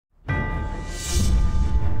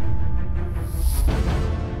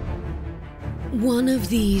One of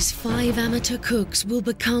these 5 amateur cooks will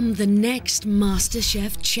become the next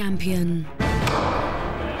MasterChef champion.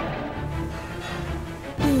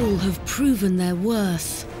 All have proven their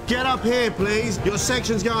worth. Get up here, please. Your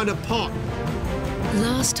section's going to pot.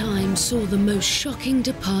 Last time saw the most shocking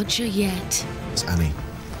departure yet. It's Annie.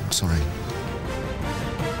 I'm sorry.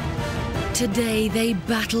 Today they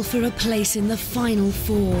battle for a place in the final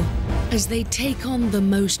 4 as they take on the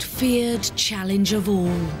most feared challenge of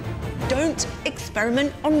all. Don't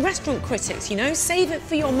experiment on restaurant critics, you know? Save it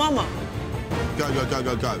for your mama. Go, go, go,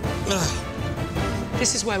 go, go. Ugh.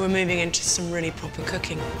 This is where we're moving into some really proper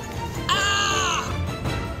cooking. Ah!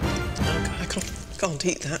 I can't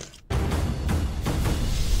eat that.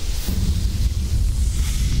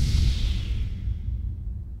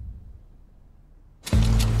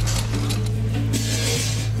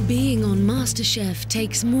 Being on MasterChef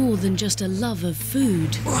takes more than just a love of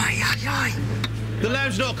food. The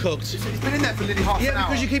lamb's not cooked. It's been in there for nearly half an hour. Yeah,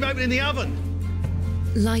 because you keep opening the oven.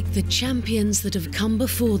 Like the champions that have come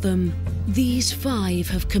before them, these 5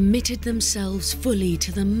 have committed themselves fully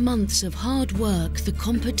to the months of hard work the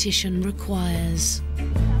competition requires.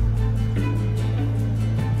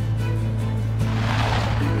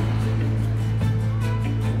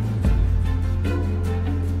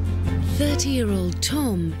 30-year-old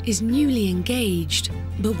Tom is newly engaged,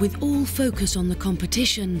 but with all focus on the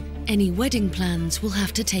competition, any wedding plans will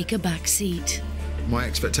have to take a back seat. My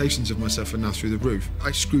expectations of myself are now through the roof.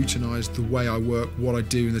 I scrutinise the way I work, what I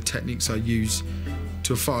do and the techniques I use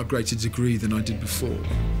to a far greater degree than I did before.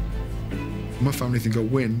 My family think I'll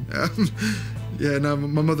win. Yeah, no,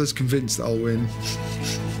 my mother's convinced that I'll win.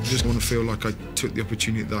 I just want to feel like I took the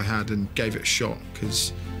opportunity that I had and gave it a shot,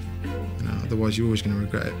 because otherwise you're always going to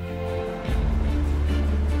regret it.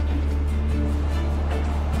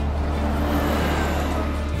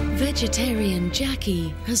 Vegetarian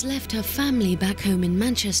Jackie has left her family back home in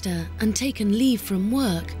Manchester and taken leave from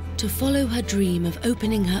work to follow her dream of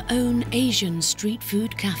opening her own Asian street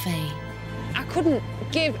food cafe. I couldn't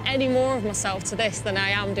give any more of myself to this than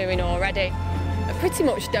I am doing already. I pretty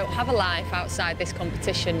much don't have a life outside this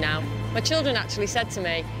competition now. My children actually said to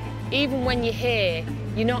me, even when you're here,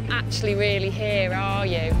 you're not actually really here, are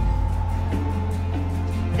you?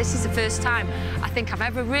 This is the first time I think I've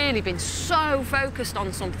ever really been so focused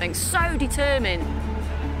on something, so determined.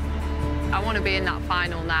 I want to be in that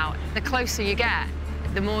final now. The closer you get,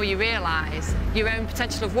 the more you realise your own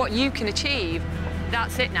potential of what you can achieve.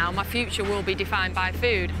 That's it now, my future will be defined by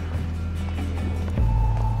food.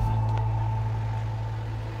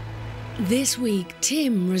 This week,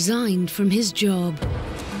 Tim resigned from his job.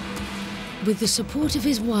 With the support of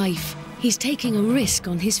his wife, he's taking a risk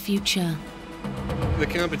on his future. The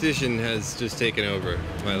competition has just taken over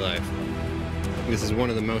my life. This is one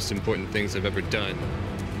of the most important things I've ever done.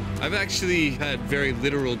 I've actually had very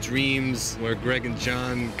literal dreams where Greg and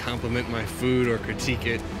John compliment my food or critique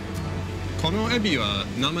it. このエビは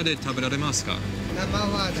生で食べられますか? 生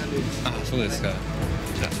はダメです。あ、そうですか。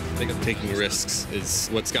 I think taking risks is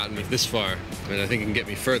what's gotten me this far, and I think it can get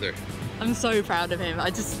me further. I'm so proud of him.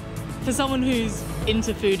 For someone who's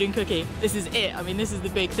into food and cooking, this is it. I mean, this is the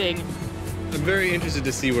big thing. I'm very interested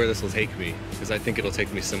to see where this will take me, because I think it'll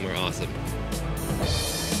take me somewhere awesome.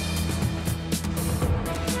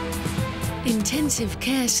 Intensive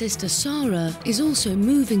care sister Sarah is also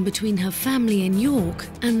moving between her family in York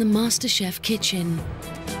and the MasterChef kitchen.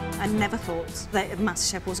 I never thought that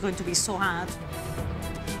MasterChef was going to be so hard.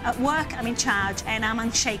 At work, I'm in charge and I'm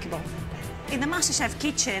unshakable. In the MasterChef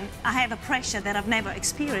kitchen, I have a pressure that I've never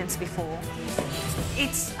experienced before.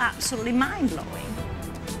 It's absolutely mind-blowing.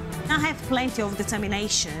 I have plenty of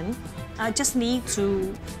determination. I just need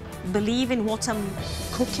to believe in what I'm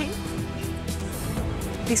cooking.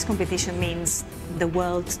 This competition means the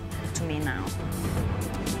world to me now.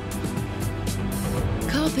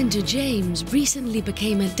 Carpenter James recently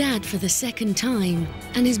became a dad for the 2nd time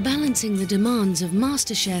and is balancing the demands of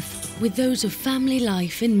MasterChef with those of family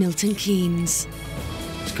life in Milton Keynes.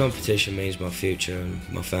 This competition means my future and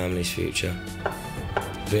my family's future.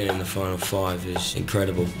 Being in the final 5 is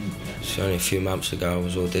incredible. It's only a few months ago I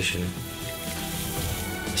was auditioning.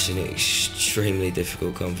 It's an extremely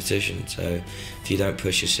difficult competition, so if you don't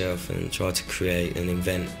push yourself and try to create and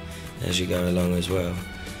invent as you go along as well,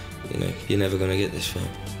 you're never going to get this far.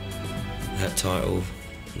 That title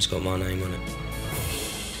has got my name on it.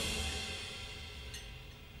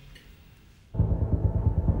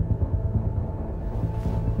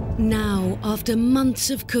 Now, after months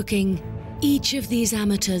of cooking, each of these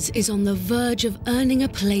amateurs is on the verge of earning a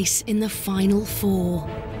place in the final 4.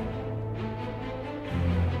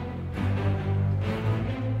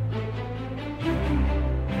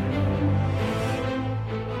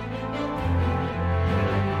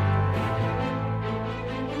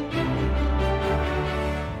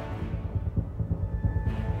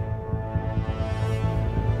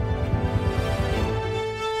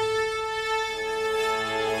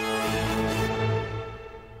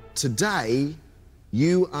 today,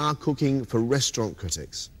 you are cooking for restaurant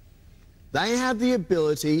critics. They have the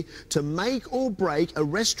ability to make or break a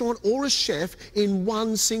restaurant or a chef in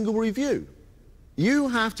one single review. You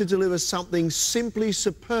have to deliver something simply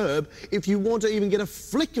superb if you want to even get a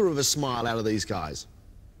flicker of a smile out of these guys.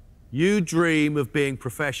 You dream of being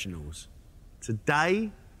professionals.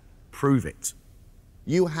 Today, prove it.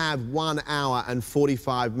 You have 1 hour and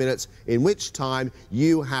 45 minutes, in which time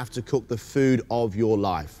you have to cook the food of your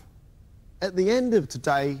life. At the end of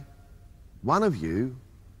today, one of you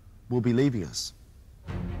will be leaving us.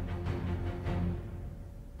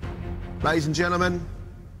 Ladies and gentlemen,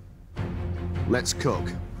 let's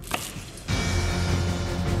cook.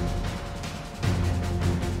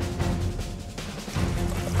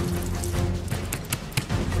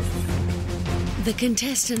 The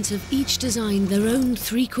contestants have each designed their own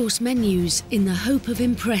three-course menus in the hope of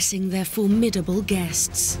impressing their formidable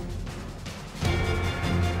guests.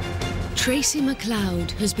 Tracy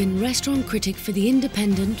McLeod has been restaurant critic for The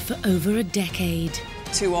Independent for over a decade.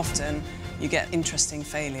 Too often, you get interesting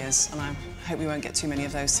failures, and I hope we won't get too many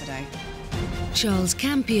of those today. Charles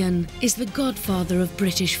Campion is the godfather of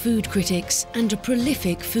British food critics and a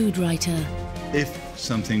prolific food writer. If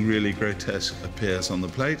something really grotesque appears on the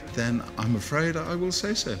plate, then I'm afraid I will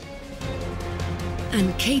say so.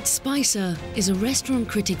 And Kate Spicer is a restaurant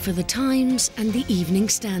critic for The Times and The Evening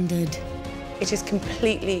Standard. It is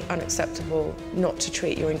completely unacceptable not to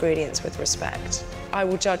treat your ingredients with respect. I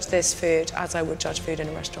will judge this food as I would judge food in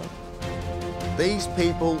a restaurant. These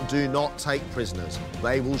people do not take prisoners.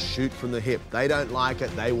 They will shoot from the hip. They don't like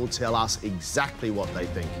it, they will tell us exactly what they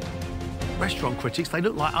think. Restaurant critics, they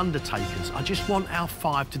look like undertakers. I just want our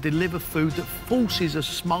 5 to deliver food that forces a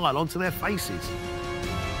smile onto their faces.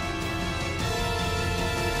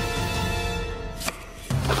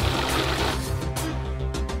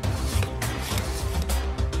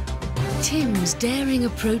 Tim's daring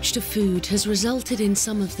approach to food has resulted in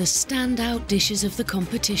some of the standout dishes of the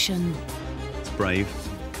competition. It's brave,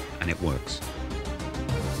 and it works.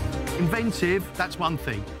 Inventive, that's one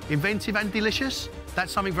thing. Inventive and delicious,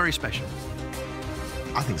 that's something very special.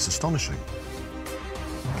 I think it's astonishing.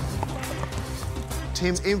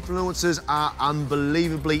 Tim's influences are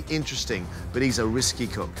unbelievably interesting, but he's a risky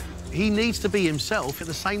cook. He needs to be himself. At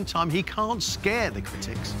the same time, he can't scare the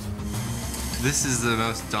critics. This is the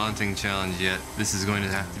most daunting challenge yet. This is going to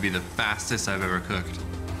have to be the fastest I've ever cooked.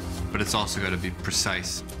 But it's also got to be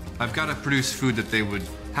precise. I've got to produce food that they would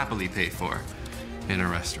happily pay for in a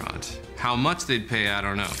restaurant. How much they'd pay, I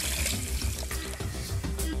don't know.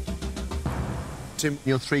 Tim,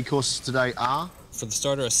 your 3 courses today are? For the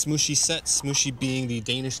starter, a smooshy set, smooshy being the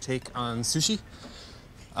Danish take on sushi.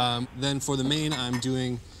 Then for the main, I'm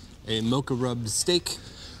doing a mocha rubbed steak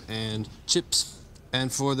and chips.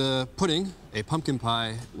 And for the pudding, a pumpkin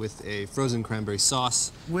pie with a frozen cranberry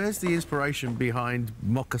sauce. Where's the inspiration behind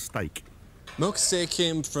mocha steak? Mocha steak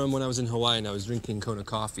came from when I was in Hawaii and I was drinking Kona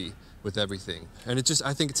coffee with everything. And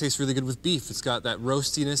I think it tastes really good with beef. It's got that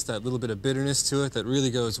roastiness, that little bit of bitterness to it that really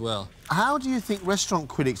goes well. How do you think restaurant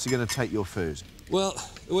critics are going to take your food? Well,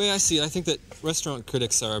 the way I see it, I think that restaurant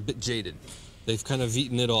critics are a bit jaded. They've kind of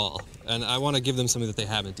eaten it all, and I want to give them something that they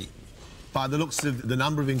haven't eaten. By the looks of the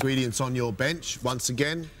number of ingredients on your bench, once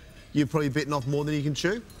again, you've probably bitten off more than you can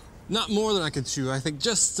chew? Not more than I can chew. I think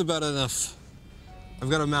just about enough. I've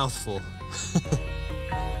got a mouthful.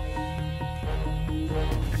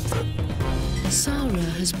 Sara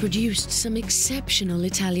has produced some exceptional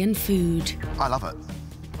Italian food. I love it.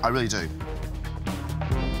 I really do.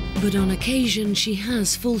 But on occasion, she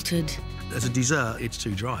has faltered. As a dessert, it's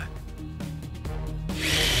too dry.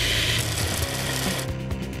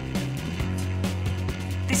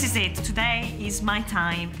 This is it. Today is my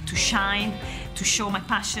time to shine, to show my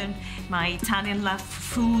passion, my Italian love for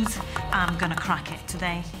food. I'm gonna crack it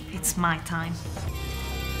today. It's my time.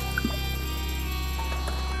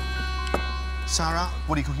 Sara,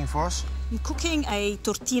 what are you cooking for us? I'm cooking a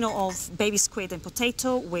tortino of baby squid and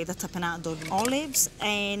potato with a tapenado olives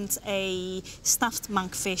and a stuffed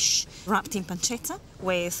monkfish wrapped in pancetta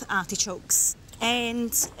with artichokes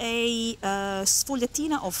and a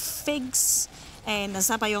sfogliatina of figs and a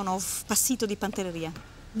zabayon of passito di pantelleria.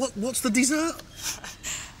 What's the dessert?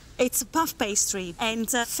 It's a puff pastry and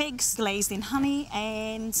figs glazed in honey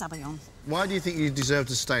and zabayon. Why do you think you deserve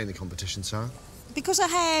to stay in the competition, Sara? Because I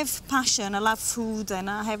have passion, I love food and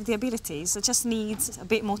I have the abilities. I just need a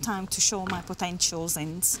bit more time to show my potentials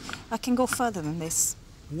and I can go further than this.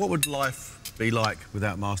 What would life be like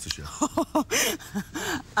without MasterChef?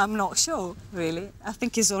 I'm not sure, really. I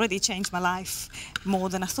think it's already changed my life more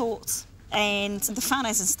than I thought. And the fun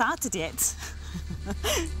hasn't started yet.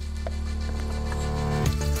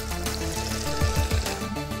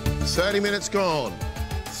 30 minutes gone.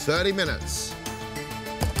 30 minutes.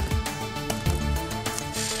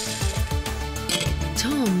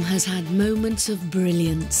 Tom has had moments of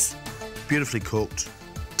brilliance. Beautifully cooked,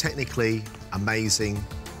 technically amazing.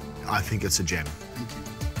 I think it's a gem.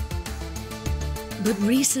 But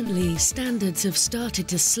recently, standards have started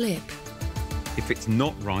to slip. If it's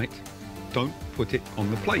not right, don't put it on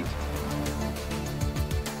the plate.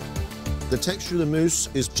 The texture of the mousse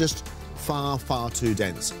is just far, far too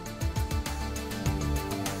dense.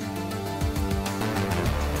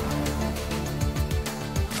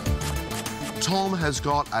 Tom has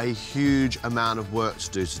got a huge amount of work to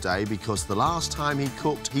do today because the last time he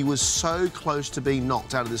cooked, he was so close to being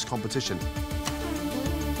knocked out of this competition.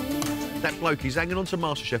 That bloke, he's hanging on to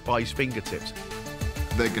MasterChef by his fingertips.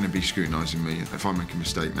 They're going to be scrutinising me. If I make a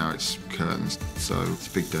mistake now, it's curtains, so it's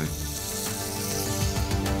a big day.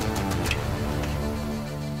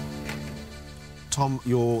 Tom,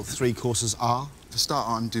 your 3 courses are? For start,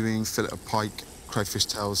 I'm doing fillet of pike, crayfish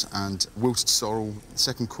tails and wilted sorrel. The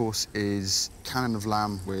second course is cannon of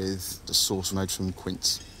lamb with a sauce made from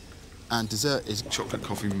quince. And dessert is chocolate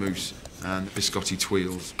coffee mousse and biscotti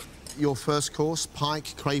tweels. Your first course,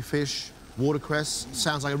 pike, crayfish, watercress,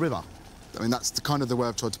 sounds like a river. I mean, that's the way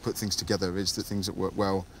I've tried to put things together, is that things that work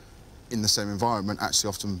well in the same environment actually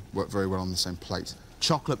often work very well on the same plate.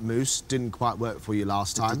 Chocolate mousse didn't quite work for you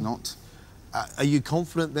last time. It did not. Are you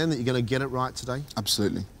confident then that you're going to get it right today?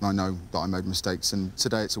 Absolutely. I know that I made mistakes, and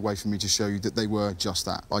today it's a way for me to show you that they were just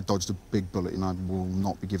that. I dodged a big bullet, and I will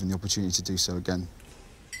not be given the opportunity to do so again.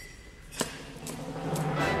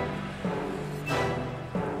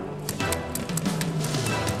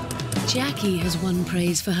 Jackie has won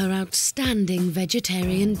praise for her outstanding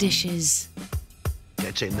vegetarian dishes.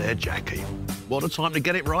 Get in there, Jackie. What a time to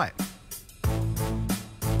get it right.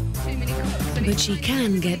 But she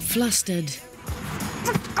can get flustered.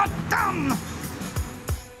 God damn!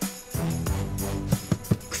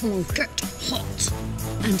 Come on, get hot.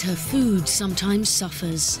 And her food sometimes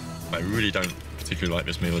suffers. I really don't particularly like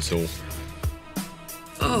this meal at all.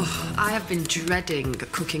 Oh, I have been dreading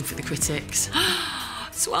cooking for the critics.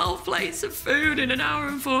 12 plates of food in an hour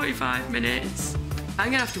and 45 minutes.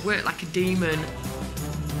 I'm gonna have to work like a demon.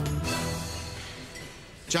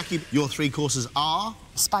 Jackie, your 3 courses are?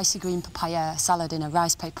 Spicy green papaya salad in a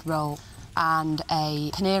rice paper roll and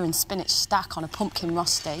a paneer and spinach stack on a pumpkin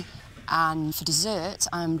rosti. And for dessert,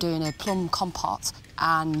 I'm doing a plum compote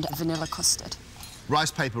and vanilla custard.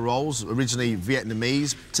 Rice paper rolls, originally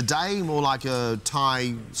Vietnamese. Today, more like a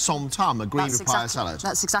Thai som tam, a green papaya salad.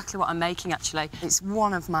 That's exactly what I'm making, actually. It's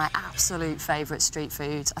one of my absolute favourite street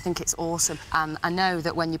foods. I think it's awesome. And I know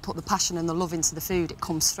that when you put the passion and the love into the food, it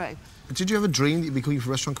comes through. Did you ever dream that you'd be cooking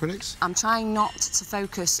for restaurant critics? I'm trying not to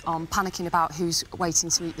focus on panicking about who's waiting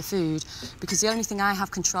to eat the food, because the only thing I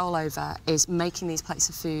have control over is making these plates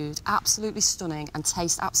of food absolutely stunning and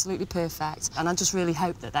taste absolutely perfect. And I just really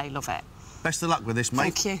hope that they love it. Best of luck with this,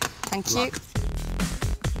 mate. Thank you. Thank you.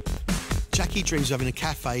 Jackie dreams of having a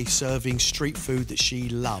cafe serving street food that she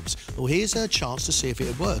loves. Well, here's her chance to see if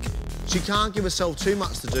it'd work. She can't give herself too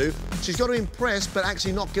much to do. She's got to impress, but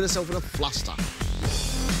actually not get herself in a fluster.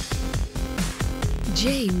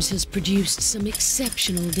 James has produced some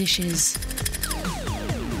exceptional dishes.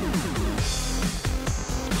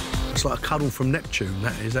 It's like a cuddle from Neptune,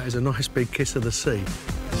 that is. That is a nice big kiss of the sea.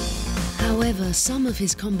 However, some of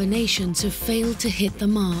his combinations have failed to hit the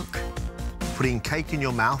mark. Putting cake in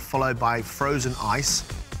your mouth followed by frozen ice,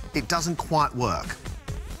 it doesn't quite work.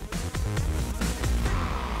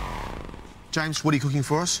 James, what are you cooking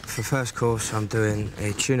for us? For first course, I'm doing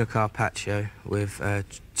a tuna carpaccio with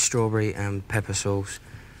strawberry and pepper sauce.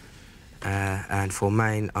 And for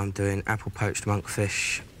main, I'm doing apple poached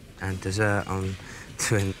monkfish. And dessert, I'm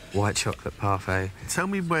doing white chocolate parfait. Tell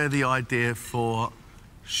me where the idea for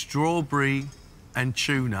strawberry and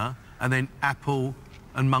tuna and then apple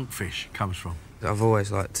and monkfish comes from. I've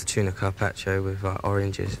always liked the tuna carpaccio with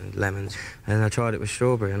oranges and lemons. And I tried it with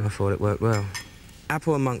strawberry and I thought it worked well.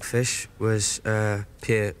 Apple and monkfish was a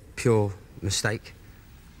pure mistake.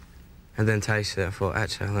 And then tasted it, I thought,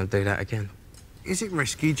 actually, I'm going to do that again. Is it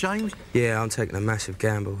risky, James? Yeah, I'm taking a massive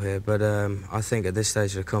gamble here, but I think at this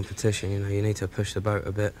stage of the competition, you need to push the boat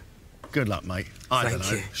a bit. Good luck, mate. I don't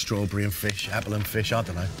know. Strawberry and fish, apple and fish, I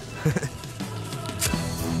don't know.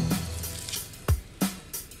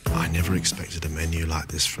 I never expected a menu like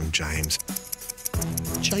this from James.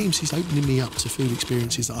 James is opening me up to food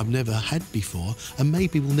experiences that I've never had before, and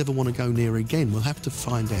maybe we'll never want to go near again. We'll have to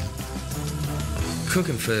find out.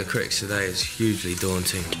 Cooking for the critics today is hugely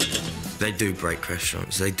daunting. They do break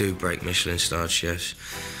restaurants, they do break Michelin-starred chefs,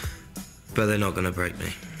 but they're not going to break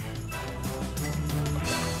me.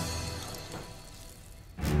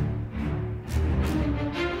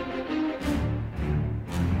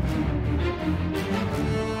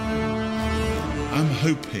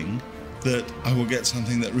 hoping that I will get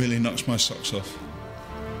something that really knocks my socks off.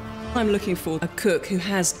 I'm looking for a cook who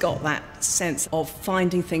has got that sense of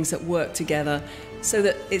finding things that work together so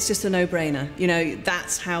that it's just a no-brainer. You know,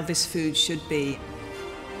 that's how this food should be.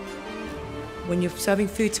 When you're serving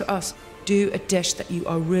food to us, do a dish that you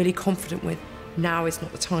are really confident with. Now is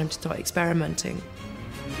not the time to start experimenting.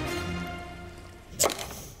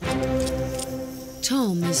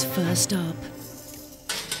 Tom is first up.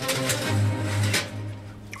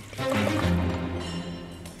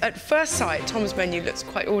 At first sight, Tom's menu looks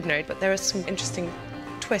quite ordinary, but there are some interesting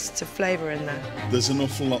twists of flavour in there. There's an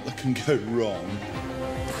awful lot that can go wrong.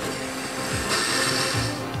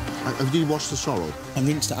 Have you washed the sorrel? I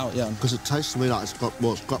rinsed it out, yeah. Because it tastes to me like it's got,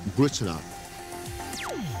 well, it's got grit in it.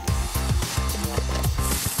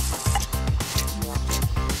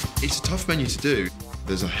 It's a tough menu to do.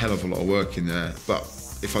 There's a hell of a lot of work in there, but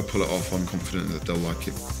if I pull it off, I'm confident that they'll like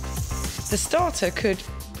it. The starter could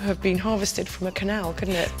have been harvested from a canal,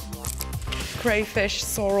 couldn't it? Crayfish,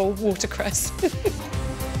 sorrel, watercress.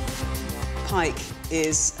 Pike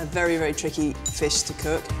is a very, very tricky fish to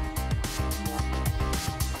cook.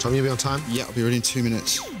 Tom, you'll be on time? Yeah, I'll be ready in 2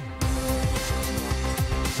 minutes.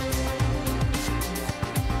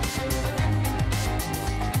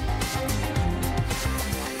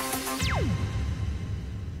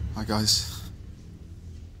 Hi, guys.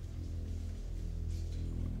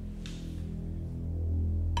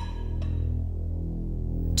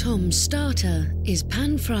 Tom's starter is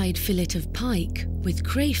pan-fried fillet of pike with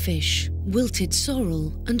crayfish, wilted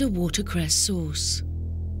sorrel and a watercress sauce.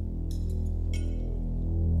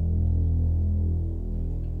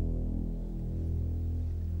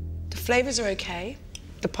 The flavours are OK.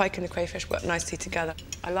 The pike and the crayfish work nicely together.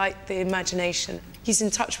 I like the imagination. He's in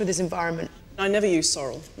touch with his environment. I never use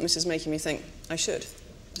sorrel, and this is making me think I should.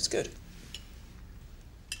 It's good.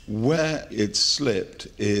 Where it's slipped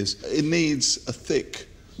is it needs a thick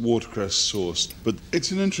watercress sauce, but it's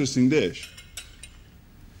an interesting dish.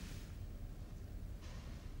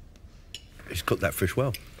 He's cooked that fish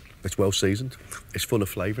well. It's well seasoned, it's full of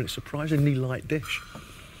flavour, and it's a surprisingly light dish.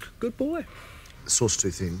 Good boy. The sauce too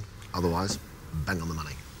thin, otherwise, bang on the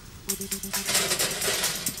money.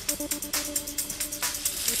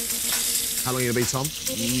 How long are you going to be, Tom?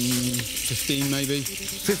 15, maybe.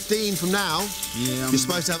 15 from now? Yeah. You're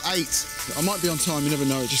supposed to have 8. I might be on time, you never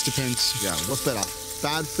know, it just depends. Yeah, what's better,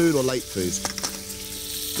 bad food or late food?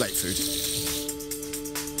 Late food.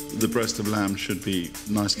 The breast of lamb should be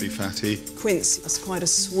nicely fatty. Quince has quite a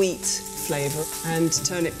sweet flavour, and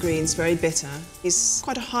turnip green's very bitter. It's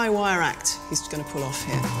quite a high wire act he's going to pull off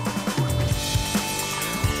here.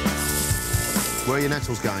 Where are your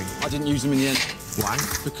nettles going? I didn't use them in the end. Why?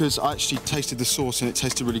 Because I actually tasted the sauce and it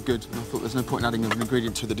tasted really good, and I thought there's no point in adding an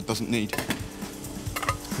ingredient to it that it doesn't need.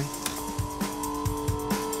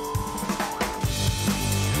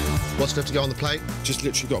 What's left to go on the plate? Just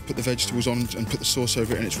literally got to put the vegetables on and put the sauce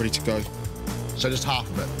over it and it's ready to go. So just half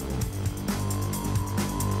of it?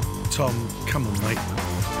 Tom, come on, mate.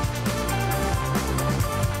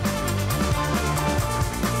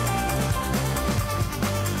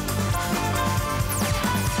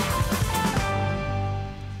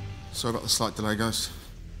 Sorry about the slight delay, guys.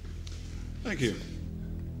 Thank you.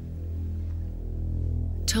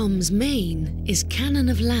 Tom's main is cannon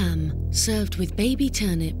of lamb, served with baby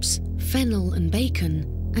turnips, fennel and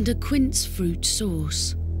bacon, and a quince fruit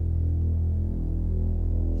sauce.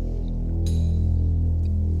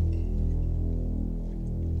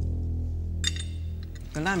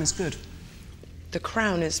 The lamb is good. The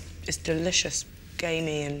crown is delicious,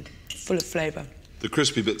 gamey and full of flavour. The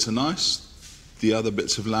crispy bits are nice. The other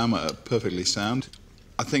bits of lamb are perfectly sound.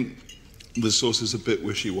 I think the sauce is a bit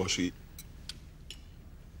wishy-washy.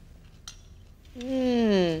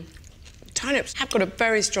 Turnips have got a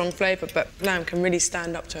very strong flavour, but lamb can really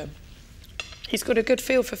stand up to him. He's got a good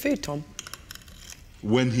feel for food, Tom.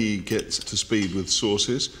 When he gets to speed with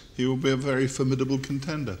sauces, he will be a very formidable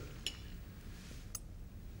contender.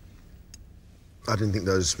 I didn't think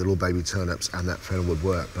those little baby turnips and that fennel would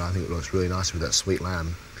work, but I think it looks really nice with that sweet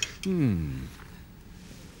lamb.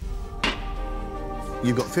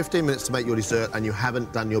 You've got 15 minutes to make your dessert and you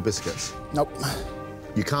haven't done your biscuits. Nope.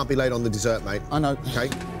 You can't be late on the dessert, mate. I know. OK?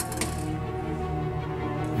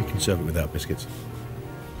 You can serve it without biscuits.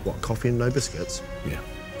 What, coffee and no biscuits? Yeah.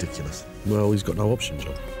 Ridiculous. Well, he's got no options,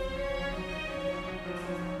 John.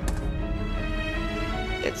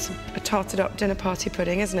 It's a tarted up dinner party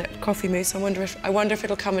pudding, isn't it? Coffee mousse. I wonder if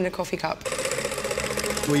it'll come in a coffee cup.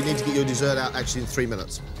 Well, you need to get your dessert out actually in 3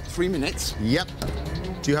 minutes. 3 minutes? Yep.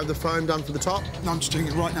 Do you have the foam done for the top? No, I'm just doing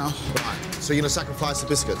it right now. Right. So you're going to sacrifice the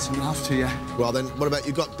biscuits? I'm going to have to, yeah. Well, then, what about,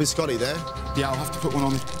 you've got biscotti there? Yeah, I'll have to put one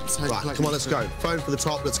on. Right, come on, let's go. Phone for the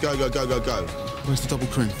top, let's go, go, go, go, go. Where's the double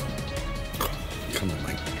cream? Come on,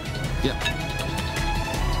 mate. Yeah.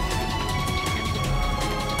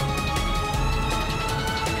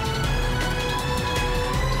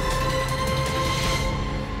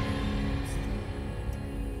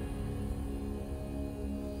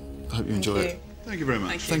 I hope you enjoy it. Thank you very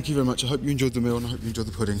much. Thank you very much. I hope you enjoyed the meal and I hope you enjoyed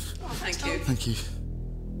the pudding. Oh, thank you. Thank you.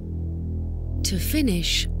 To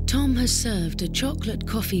finish, Tom has served a chocolate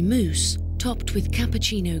coffee mousse topped with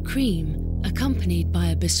cappuccino cream, accompanied by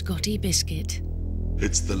a biscotti biscuit.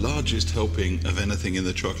 It's the largest helping of anything in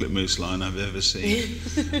the chocolate mousse line I've ever seen.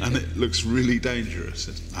 And it looks really dangerous.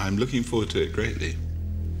 I'm looking forward to it greatly.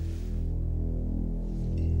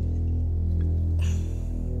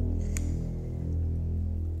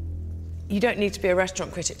 You don't need to be a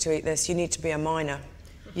restaurant critic to eat this. You need to be a miner.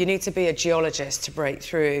 You need to be a geologist to break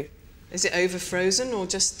through. Is it over frozen or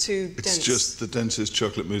just too dense? It's just the densest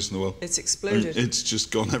chocolate mousse in the world. It's exploded. It's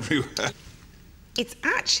just gone everywhere. It's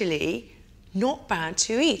actually not bad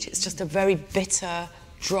to eat. It's just a very bitter,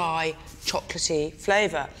 dry, chocolatey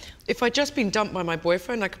flavour. If I'd just been dumped by my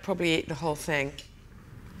boyfriend, I could probably eat the whole thing.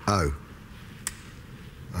 Oh.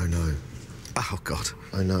 Oh, no. Oh, God.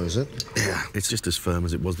 I know, is it? Yeah. It's just as firm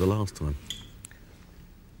as it was the last time.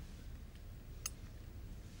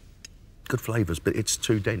 Good flavours, but it's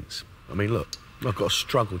too dense. I mean, look, I've got to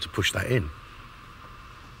struggle to push that in.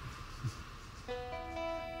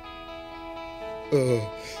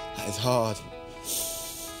 Oh, that is hard.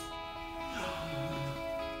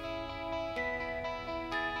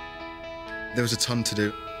 There was a ton to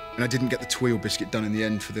do, and I didn't get the tweel biscuit done in the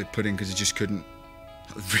end for the pudding because I just couldn't.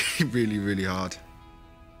 That was really, really, really hard.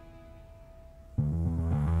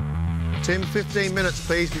 Tim, 15 minutes,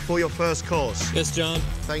 please, before your first course. Yes, John.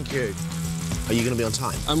 Thank you. Are you going to be on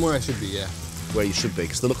time? I'm where I should be, yeah. Where you should be,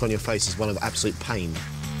 because the look on your face is one of absolute pain.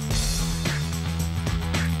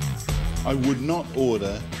 I would not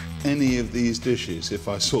order any of these dishes if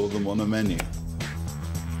I saw them on a menu.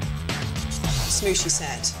 Smooshy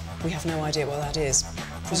set. We have no idea what that is.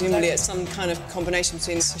 Presumably it's some kind of combination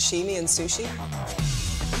between sashimi and sushi.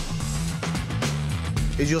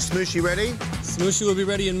 Is your smooshy ready? Smooshy will be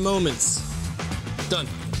ready in moments. Done.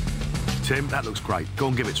 Tim, that looks great. Go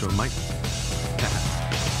and give it to him, mate.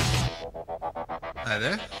 Hi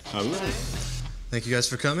there. Hello. Thank you guys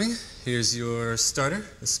for coming. Here's your starter,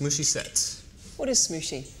 the smooshy set. What is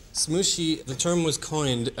smooshy? Smooshy, the term was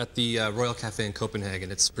coined at the Royal Cafe in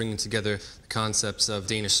Copenhagen. It's bringing together the concepts of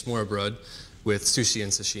Danish smørrebrød with sushi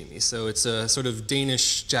and sashimi. So it's a sort of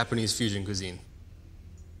Danish-Japanese fusion cuisine.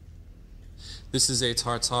 This is a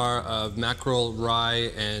tartare of mackerel,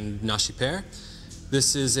 rye, and nashi pear.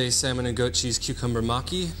 This is a salmon and goat cheese cucumber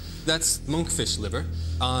maki. That's monkfish liver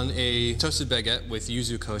on a toasted baguette with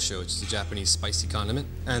yuzu kosho, which is a Japanese spicy condiment.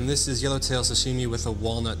 And this is yellowtail sashimi with a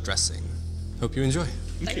walnut dressing. Hope you enjoy.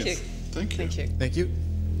 Thank you. Thank you. Thank you. Thank you.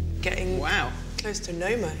 Getting close to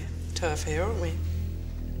Noma turf here, aren't we?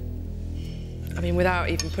 I mean, without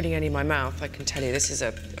even putting any in my mouth, I can tell you this is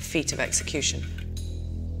a feat of execution.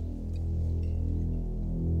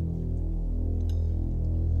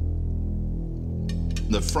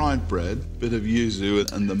 The fried bread, bit of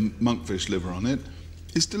yuzu and the monkfish liver on it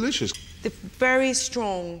is delicious. The very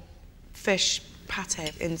strong fish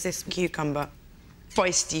pate in this cucumber.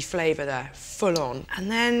 Feisty flavour there, full on.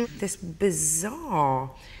 And then this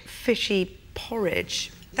bizarre fishy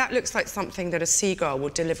porridge. That looks like something that a seagull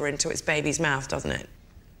would deliver into its baby's mouth, doesn't it?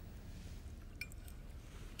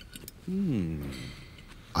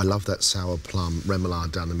 I love that sour plum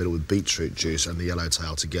remoulade down the middle with beetroot juice and the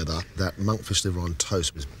yellowtail together. That monkfish liver on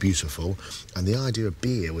toast was beautiful. And the idea of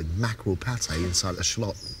beer with mackerel pate inside a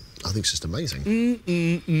shallot, I think it's just amazing.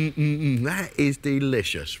 That is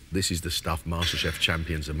delicious. This is the stuff MasterChef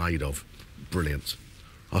champions are made of. Brilliant.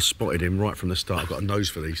 I spotted him right from the start. I've got a nose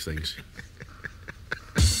for these things.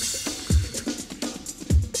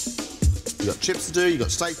 You've got chips to do, you've got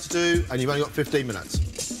steak to do, and you've only got 15 minutes.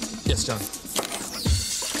 Yes, John.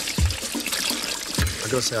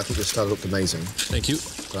 I've got to say, I think your starter looked amazing. Thank you.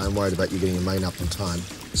 But I'm worried about you getting your main up on time.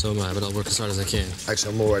 So am I, but I'll work as hard as I can.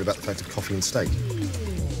 Actually, I'm more worried about the fact of coffee and steak.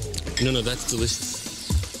 No, that's delicious.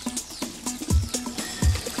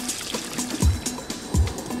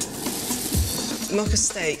 Mocha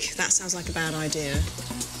steak, that sounds like a bad idea.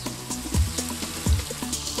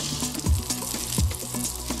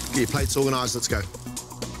 Get your plates organised, let's go.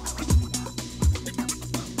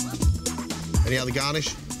 Any other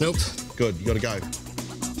garnish? Nope. Good, you got to go.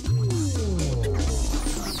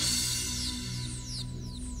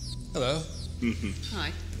 Hello.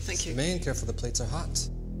 Hi. Thank you. Main, careful, the plates are hot.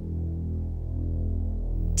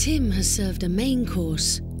 Tim has served a main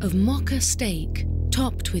course of mocha steak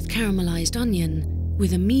topped with caramelised onion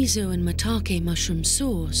with a miso and matake mushroom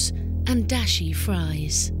sauce and dashi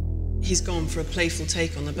fries. He's gone for a playful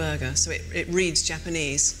take on the burger, so it reads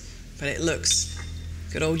Japanese, but it looks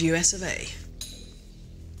good old US of A.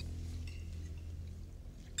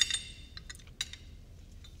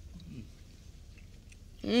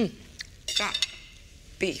 That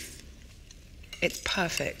beef, it's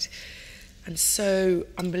perfect. And so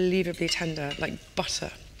unbelievably tender, like butter.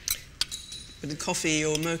 But the coffee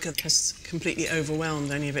or mocha has completely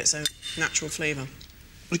overwhelmed any of its own natural flavour.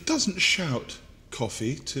 It doesn't shout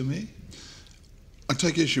coffee to me. I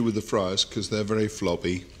take issue with the fries because they're very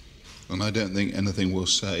floppy, and I don't think anything will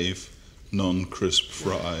save non-crisp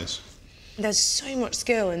fries. There's so much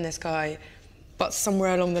skill in this guy, but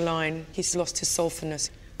somewhere along the line, he's lost his soulfulness.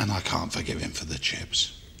 And I can't forgive him for the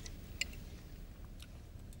chips.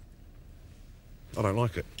 I don't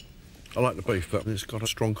like it. I like the beef, but it's got a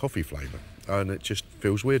strong coffee flavour, and it just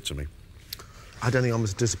feels weird to me. I don't think I'm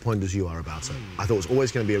as disappointed as you are about it. I thought it was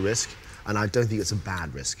always going to be a risk, and I don't think it's a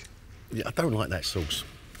bad risk. Yeah, I don't like that sauce.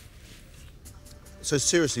 So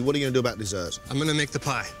seriously, what are you going to do about dessert? I'm going to make the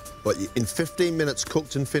pie. What, in 15 minutes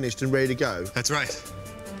cooked and finished and ready to go? That's right.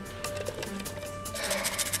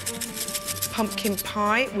 Pumpkin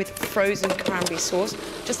pie with frozen cranberry sauce.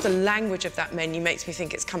 Just the language of that menu makes me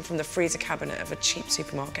think it's come from the freezer cabinet of a cheap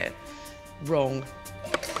supermarket. Wrong.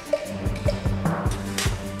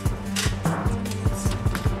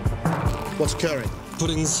 What's occurring?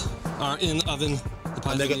 Puddings are in the oven. The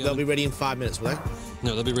pie's they'll be ready in 5 minutes, will they?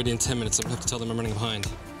 No, they'll be ready in 10 minutes. I have to tell them I'm running behind.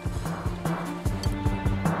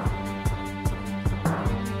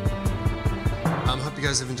 Hope you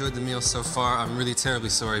guys have enjoyed the meal so far. I'm really terribly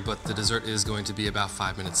sorry, but the dessert is going to be about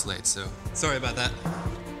 5 minutes late, so sorry about that.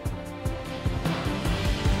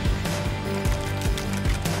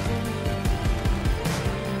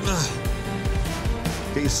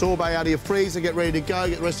 Get your sorbet out of your freezer, get ready to go,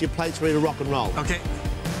 get the rest of your plates ready to rock and roll. Okay.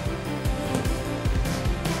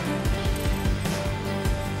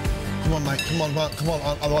 Come on, mate, come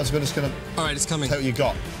on, otherwise we're just going to... All right, it's coming. Take what you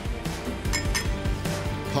got.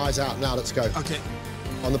 Pie's out now, let's go. Okay.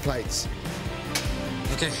 On the plates.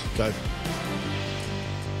 Okay. Go.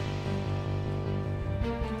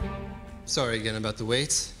 Sorry again about the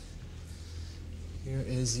wait. Here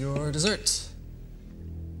is your dessert.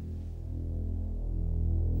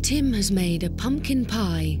 Tim has made a pumpkin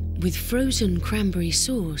pie with frozen cranberry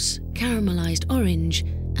sauce, caramelised orange,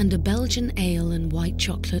 and a Belgian ale and white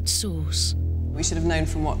chocolate sauce. We should have known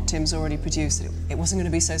from what Tim's already produced that it wasn't going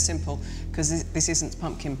to be so simple, because this isn't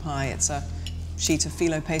pumpkin pie, it's a sheet of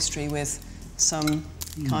phyllo pastry with some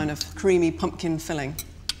kind of creamy pumpkin filling.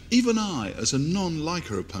 Even I, as a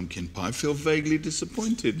non-liker of pumpkin pie, feel vaguely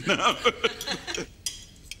disappointed now.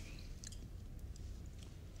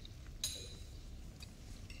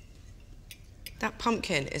 That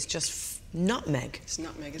pumpkin is just nutmeg. It's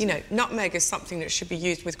nutmeg, isn't it? Nutmeg is something that should be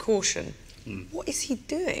used with caution. What is he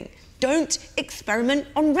doing? Don't experiment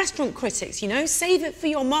on restaurant critics, Save it for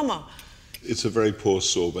your mama. It's a very poor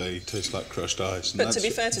sorbet. It tastes like crushed ice. And But that's to be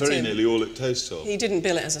fair to very Tim, nearly all it tastes of. He didn't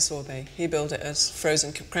bill it as a sorbet. He billed it as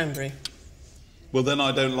frozen cranberry. Well, then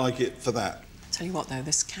I don't like it for that. Tell you what, though,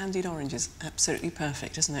 this candied orange is absolutely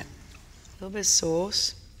perfect, isn't it? A little bit of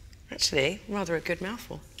sauce. Actually, rather a good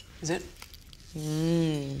mouthful. Is it?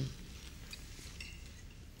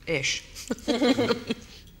 Ish.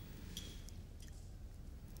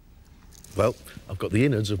 Well, I've got the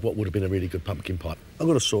innards of what would have been a really good pumpkin pie. I've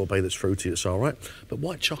got a sorbet that's fruity, it's all right, but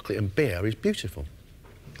white chocolate and beer is beautiful.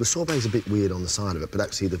 The sorbet's a bit weird on the side of it, but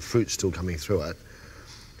actually the fruit's still coming through it.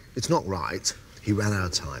 It's not right. He ran out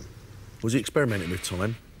of time. Was he experimenting with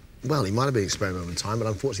time? Well, he might have been experimenting with time, but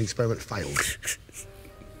unfortunately the experiment failed.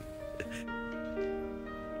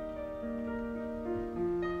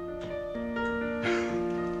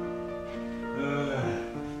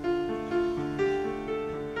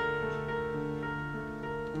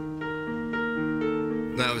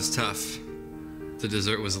 That was tough. The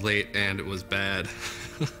dessert was late and it was bad.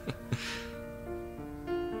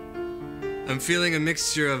 I'm feeling a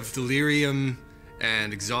mixture of delirium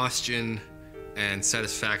and exhaustion and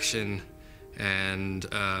satisfaction and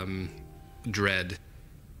dread.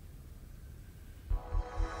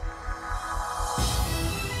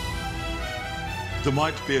 There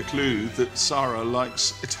might be a clue that Sarah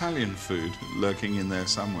likes Italian food lurking in there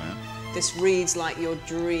somewhere. This reads like your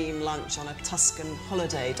dream lunch on a Tuscan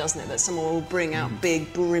holiday, doesn't it? That someone will bring out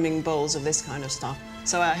big, brimming bowls of this kind of stuff.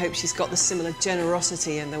 So I hope she's got the similar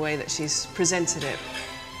generosity in the way that she's presented it.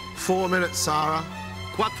 4 minutes, Sarah.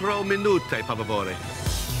 4 minuti, per favore.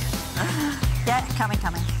 Yeah, coming.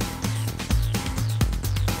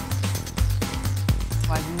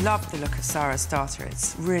 I love the look of Sarah's starter.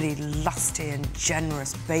 It's really lusty and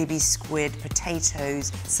generous. Baby squid,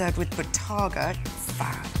 potatoes, served with bataga.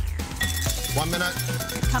 Fab. 1 minute.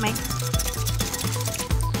 Coming.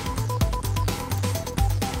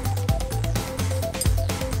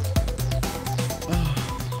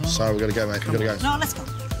 So we've got to go, mate. We've got to go. No, let's go.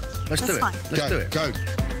 Let's do it. Fine. Let's do it. Go.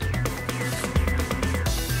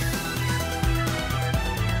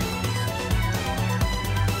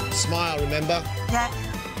 Smile, remember? Yeah.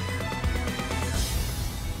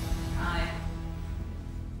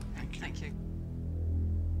 Thank you.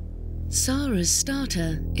 Sarah's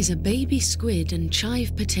starter is a baby squid and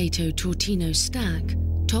chive potato tortino stack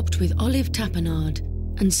topped with olive tapenade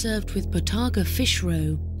and served with bataga fish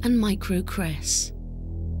roe and micro cress.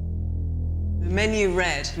 The menu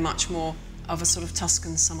read much more of a sort of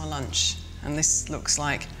Tuscan summer lunch, and this looks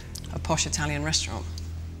like a posh Italian restaurant.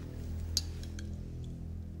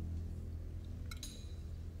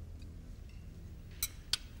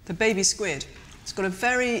 The baby squid, it's got a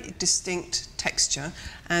very distinct texture,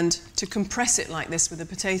 and to compress it like this with a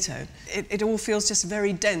potato, it all feels just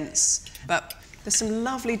very dense, but there's some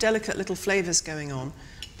lovely, delicate little flavours going on.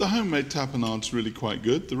 The homemade tapenade's really quite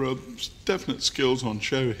good. There are definite skills on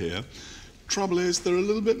show here. Trouble is, they're a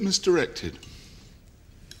little bit misdirected.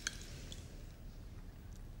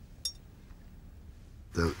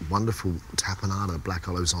 The wonderful tapenade, black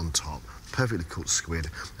olives on top, perfectly cooked squid,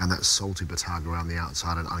 and that salty bataga around the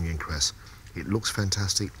outside and onion cress. It looks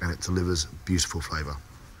fantastic and it delivers beautiful flavour.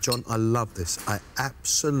 John, I love this. I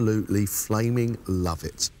absolutely flaming love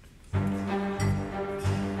it.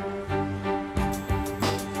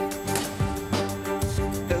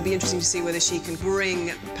 It'll be interesting to see whether she can bring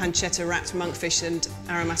pancetta-wrapped monkfish and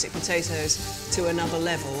aromatic potatoes to another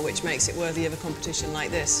level, which makes it worthy of a competition like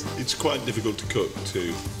this. It's quite difficult to cook,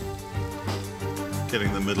 too.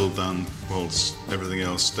 Getting the middle done whilst everything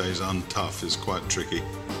else stays untough is quite tricky.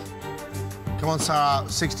 Come on, Sarah,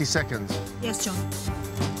 60 seconds. Yes, John.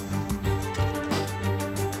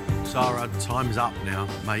 Sarah, time's up now,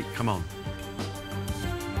 mate. Come on.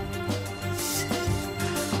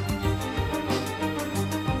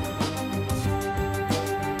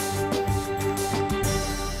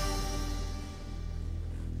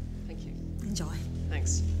 Thank you. Enjoy.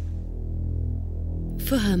 Thanks.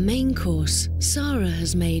 For her main course, Sarah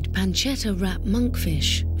has made pancetta-wrapped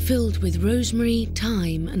monkfish filled with rosemary,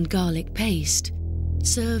 thyme and garlic paste,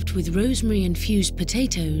 served with rosemary-infused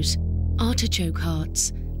potatoes, artichoke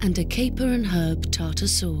hearts and a caper and herb tartar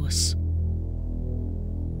sauce.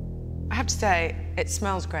 I have to say, it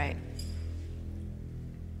smells great.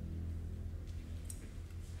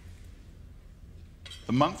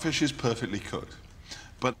 The monkfish is perfectly cooked,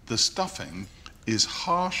 but the stuffing is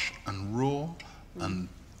harsh and raw and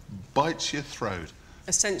bites your throat.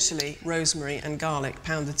 Essentially, rosemary and garlic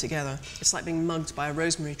pounded together. It's like being mugged by a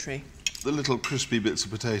rosemary tree. The little crispy bits of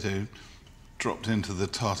potato dropped into the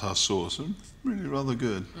tartar sauce are really rather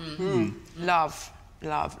good. Love,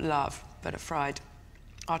 love, love, but a fried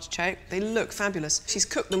artichoke. They look fabulous. She's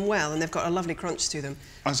cooked them well and they've got a lovely crunch to them.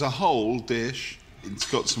 As a whole dish, it's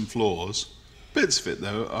got some flaws. Bits of it,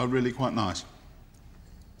 though, are really quite nice.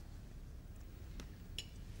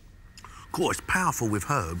 Cool, it's powerful with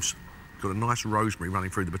herbs. Got a nice rosemary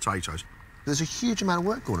running through the potatoes. There's a huge amount of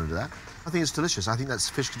work going into that. I think it's delicious. I think that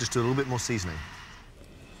fish could just do a little bit more seasoning.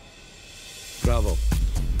 Bravo,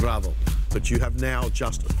 bravo. But you have now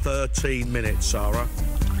just 13 minutes, Sarah.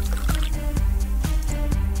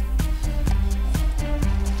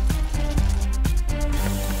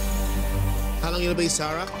 How long are you going to be,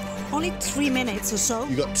 Sarah? Only 3 minutes or so.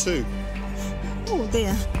 You got 2. Oh,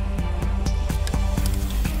 dear.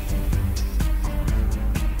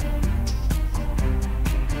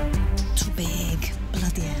 Too big.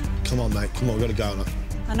 Bloody hell. Come on, mate. Come on, we've got to go on it.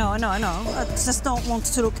 I know. I just don't want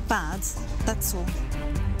to look bad. That's all.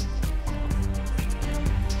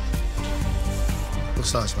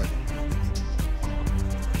 Looks nice, mate.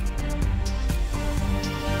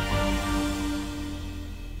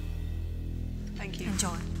 Thank you.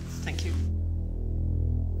 Enjoy. Thank you.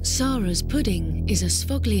 Sarah's pudding is a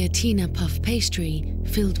sfogliatina puff pastry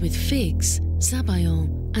filled with figs,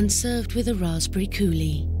 sabayon and served with a raspberry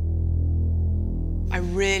coulis. I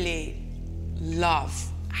really love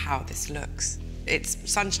how this looks. It's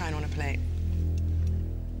sunshine on a plate.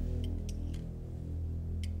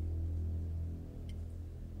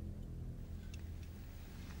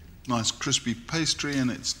 Nice crispy pastry and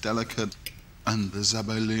it's delicate, and the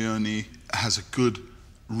zabaione has a good,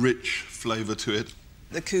 rich flavour to it.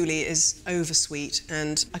 The coulis is oversweet,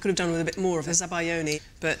 and I could have done with a bit more of a zabaione,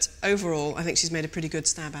 but overall, I think she's made a pretty good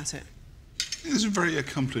stab at it. It's a very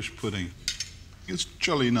accomplished pudding. It's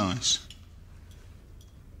jolly nice.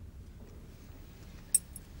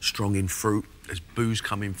 Strong in fruit. There's booze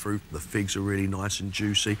coming through. The figs are really nice and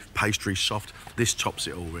juicy. Pastry's soft. This tops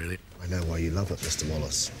it all, really. I know why you love it, Mr.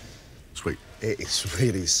 Wallace. Sweet. It is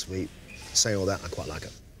really sweet. Saying all that, I quite like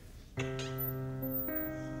it.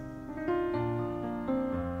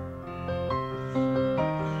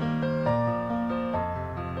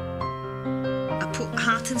 I put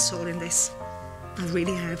heart and soul in this. I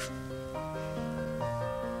really have.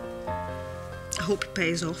 I hope it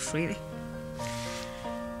pays off, really.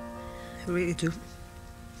 I really do.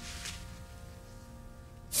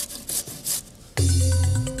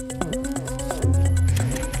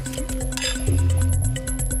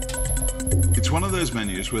 It's one of those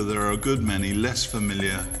menus where there are a good many less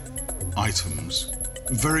familiar items,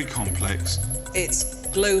 very complex. It's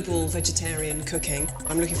global vegetarian cooking.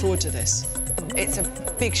 I'm looking forward to this. It's a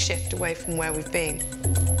big shift away from where we've been.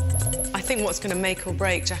 I think what's going to make or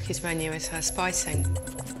break Jackie's menu is her spicing.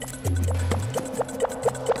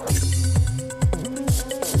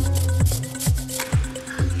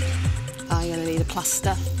 I'm going to need a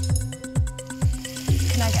plaster.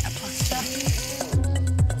 Can I get a plaster?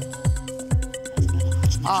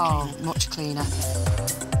 Oh, much cleaner.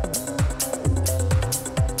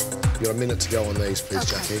 You've got a minute to go on these, please,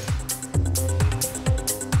 Jackie.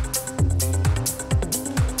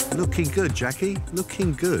 Looking good, Jackie.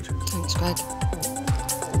 Looking good. Thanks, Greg.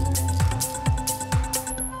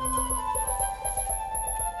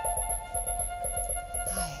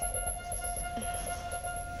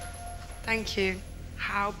 Thank you.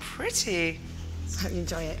 How pretty. Hope you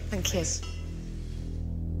enjoy it. Thank you.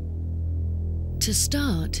 To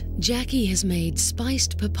start, Jackie has made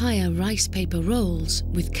spiced papaya rice paper rolls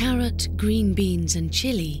with carrot, green beans and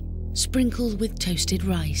chilli, sprinkled with toasted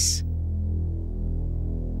rice.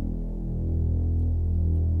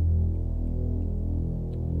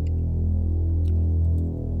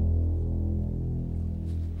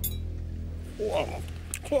 Whoa.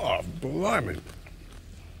 Oh, blimey.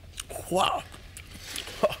 Wow.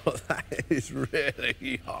 Oh, that is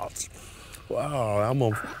really hot. Wow, I'm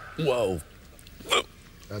on... Whoa.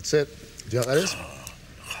 That's it. Do you know what that is?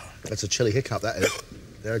 That's a chilli hiccup, that is.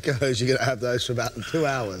 There it goes. You're going to have those for about 2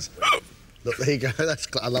 hours. Look, there you go.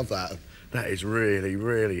 I love that. That is really,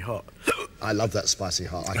 really hot. I love that spicy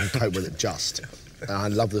hot. I can cope with it just. And I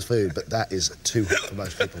love the food, but that is too hot for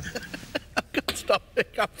most people. I can't stop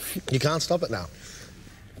it. You can't stop it now.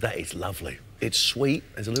 That is lovely. It's sweet.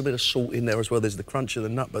 There's a little bit of salt in there as well. There's the crunch of the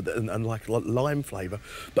nut, but and like lime flavour.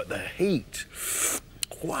 But the heat,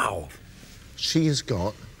 wow. She has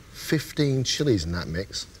got 15 chilies in that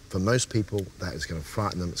mix. For most people, that is going to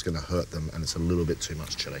frighten them, it's going to hurt them, and it's a little bit too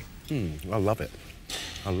much chili. I love it.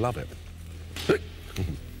 I love it.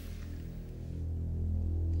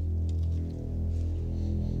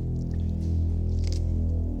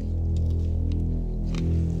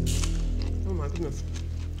 Oh my goodness.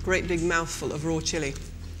 Great big mouthful of raw chilli.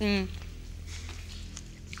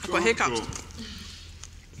 I've got hiccups.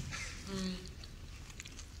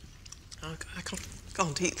 I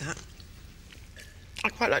can't eat that. I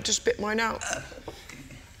quite like to spit mine out.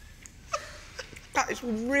 That is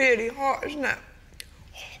really hot, isn't it?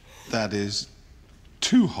 That is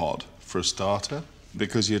too hot for a starter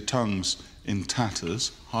because your tongue's in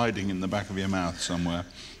tatters, hiding in the back of your mouth somewhere.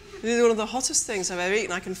 This is one of the hottest things I've ever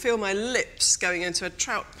eaten. I can feel my lips going into a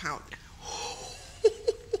trout pout.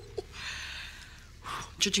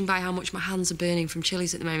 Judging by how much my hands are burning from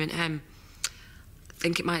chilies at the moment, I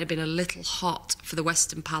think it might have been a little hot for the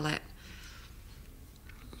Western palate.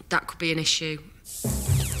 That could be an issue.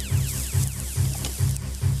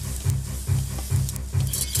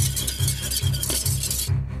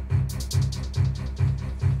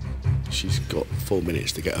 She's got 4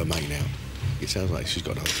 minutes to get her main out. It sounds like she's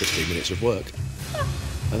got another 15 minutes of work.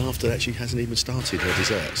 And after that, she hasn't even started her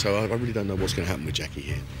dessert. So I really don't know what's going to happen with Jackie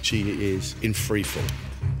here. She is in free fall.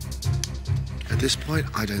 At this point,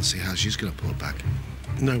 I don't see how she's going to pull it back.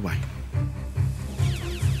 No way.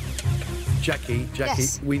 Jackie,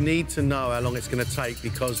 Yes. we need to know how long it's going to take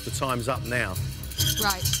because the time's up now.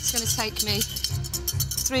 Right, it's going to take me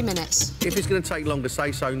 3 minutes. If it's going to take longer,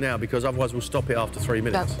 say so now because otherwise we'll stop it after 3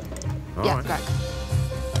 minutes. No. All Yeah, right. Greg.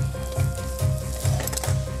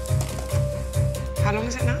 How long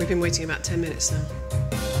is it now? We've been waiting about 10 minutes now.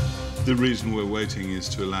 The reason we're waiting is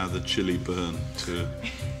to allow the chili burn to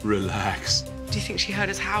relax. Do you think she heard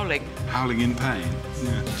us howling? Howling in pain?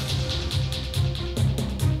 Yeah.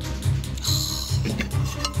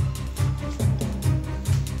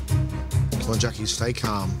 Come on, Jackie, stay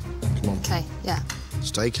calm. Come on. Okay, yeah.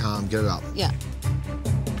 Stay calm, get it up. Yeah.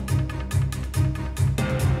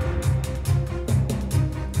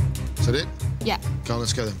 Is that it? Yeah. Come on,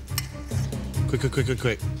 let's go then. Quick, quick, quick, quick,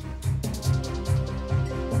 quick.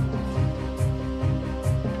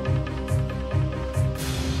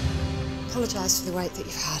 Apologise for the wait that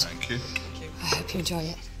you've had. Thank you. I hope you enjoy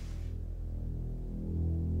it.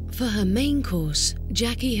 For her main course,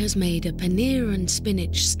 Jackie has made a paneer and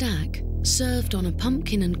spinach stack served on a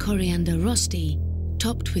pumpkin and coriander rosti,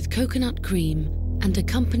 topped with coconut cream and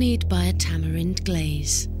accompanied by a tamarind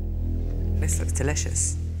glaze. This looks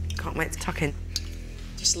delicious. Can't wait to tuck in.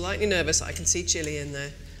 Just slightly nervous. I can see chilli in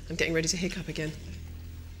there. I'm getting ready to hiccup again.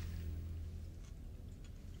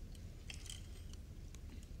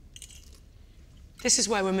 This is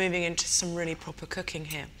where we're moving into some really proper cooking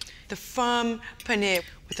here. The firm paneer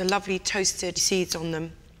with the lovely toasted seeds on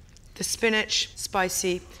them. The spinach,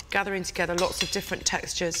 spicy, gathering together lots of different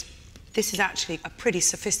textures. This is actually a pretty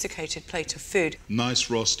sophisticated plate of food. Nice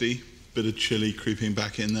rosti, bit of chilli creeping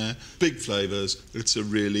back in there. Big flavours. It's a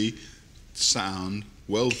really sound,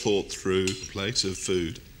 well thought through plate of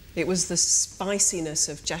food. It was the spiciness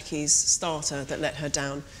of Jackie's starter that let her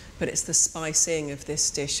down, but it's the spicing of this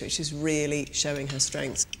dish which is really showing her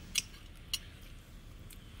strengths.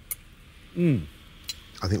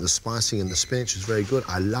 I think the spicing in the spinach is very good.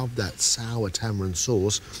 I love that sour tamarind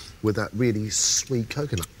sauce with that really sweet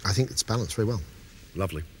coconut. I think it's balanced very well.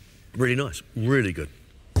 Lovely. Really nice. Really good.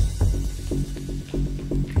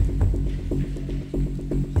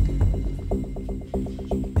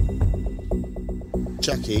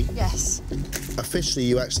 Jackie? Yes. Officially,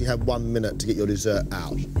 you actually have 1 minute to get your dessert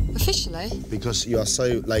out. Officially? Because you are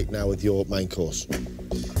so late now with your main course.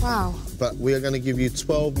 Wow. But we are going to give you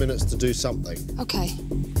 12 minutes to do something. Okay.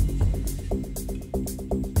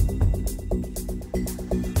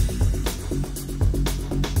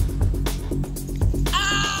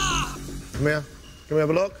 Come here. Can we have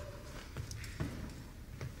a look?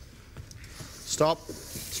 Stop.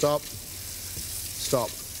 Stop. Stop.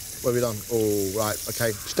 What have you done? Oh, right,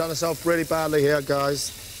 OK. She's done herself really badly here, guys.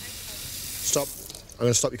 Stop. I'm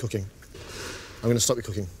going to stop you cooking. I'm going to stop you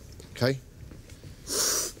cooking, OK?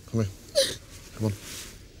 Come here. Come on.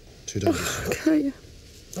 Too dangerous. Okay.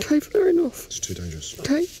 Okay, fair enough. It's too dangerous.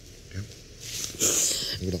 Okay. Yeah.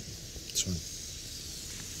 Leave it up. It's fine.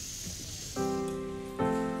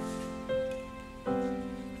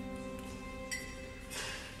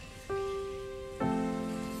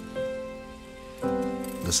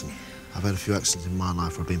 Listen, I've had a few accidents in my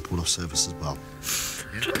life where I've been pulled off service as well.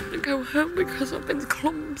 I don't want to go home because I've been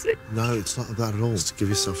clumsy. No, it's not that at all. Just give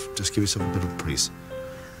yourself a bit of a breeze.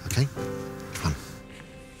 Okay? Come on.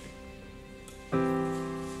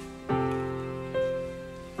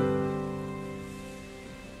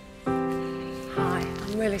 Hi,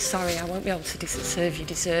 I'm really sorry I won't be able to serve you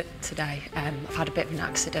dessert today. I've had a bit of an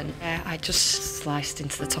accident. I just sliced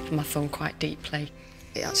into the top of my thumb quite deeply.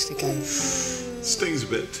 It actually goes... Stings a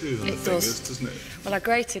bit too on the fingers, doesn't it? Well, I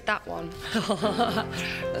grated that one.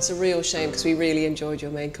 That's a real shame because we really enjoyed your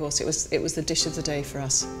main course. It was the dish of the day for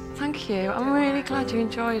us. Thank you. I'm really glad you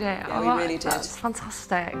enjoyed it. Yeah, we really did. That's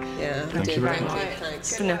fantastic. Yeah, Thank you very much. Thanks.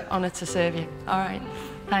 It's been an honour to serve you. All right.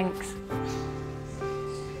 Thanks.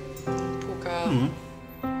 Poor girl.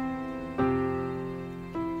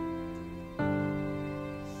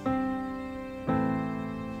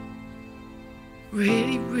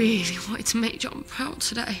 Really, really wanted to make John proud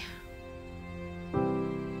today.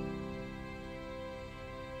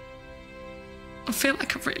 I feel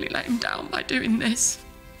like I've really let him down by doing this.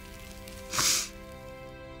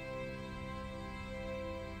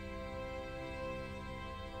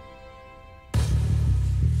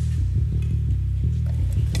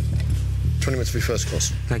 minutes for your first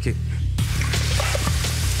course. Thank you.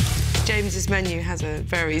 James's menu has a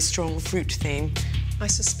very strong fruit theme. I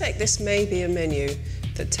suspect this may be a menu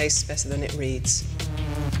that tastes better than it reads.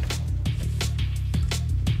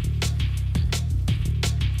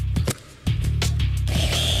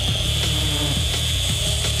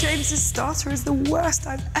 James's starter is the worst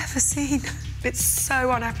I've ever seen. It's so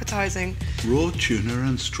unappetising. Raw tuna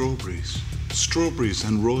and strawberries. Strawberries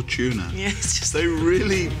and raw tuna. Yeah, it's just... They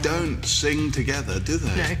really don't sing together, do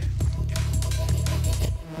they? No.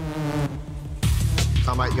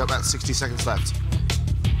 Oh, mate, you got about 60 seconds left.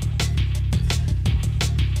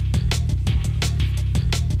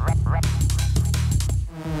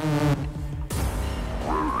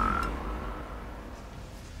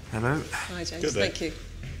 Hello. Hi, James. Good day. Thank you.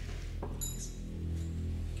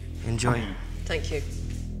 Enjoy. Thank you.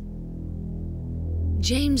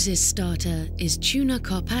 James's starter is tuna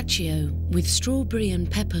carpaccio with strawberry and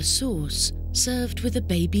pepper sauce, served with a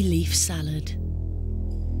baby leaf salad.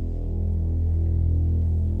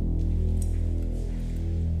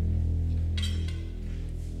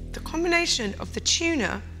 The combination of the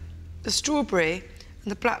tuna, the strawberry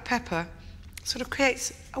and the black pepper sort of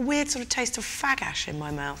creates a weird sort of taste of fag ash in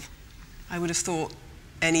my mouth. I would have thought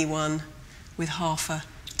anyone with half a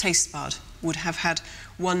taste bud would have had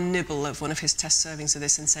one nibble of one of his test servings of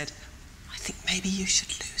this and said, I think maybe you should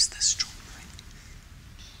lose the strawberry.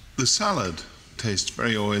 The salad tastes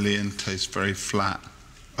very oily and tastes very flat.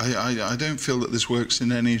 I don't feel that this works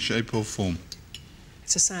in any shape or form.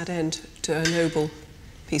 It's a sad end to a noble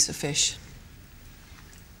piece of fish.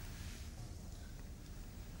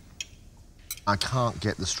 I can't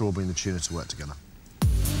get the strawberry and the tuna to work together.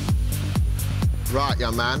 Right,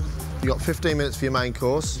 young man, you've got 15 minutes for your main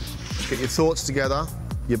course. Get your thoughts together,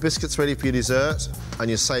 your biscuits ready for your dessert, and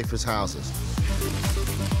you're safe as houses.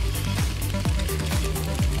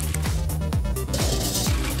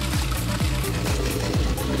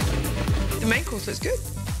 The main course looks good,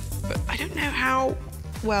 but I don't know how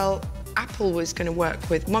well apple was going to work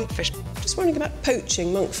with monkfish. Just wondering about poaching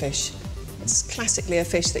monkfish. It's classically a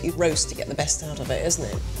fish that you roast to get the best out of it, isn't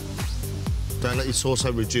it? Don't let your sauce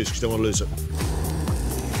over reduce because you don't want to lose it.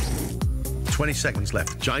 20 seconds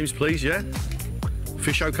left. James, please, yeah?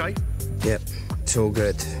 Fish OK? Yep, it's all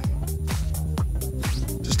good.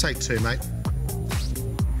 Just take two, mate.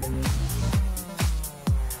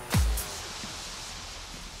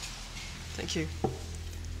 Thank you.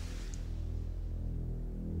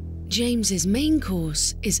 James's main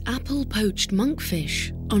course is apple poached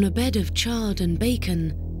monkfish on a bed of chard and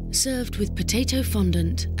bacon, served with potato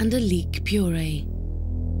fondant and a leek puree.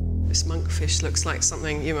 This monkfish looks like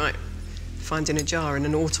something you might find in a jar in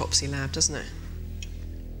an autopsy lab, doesn't it?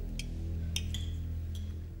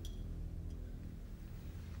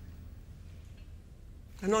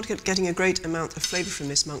 I'm not getting a great amount of flavour from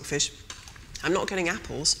this monkfish. I'm not getting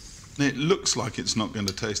apples. It looks like it's not going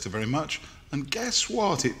to taste very much. And guess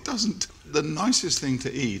what? It doesn't. The nicest thing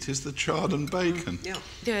to eat is the chard and bacon. Yeah.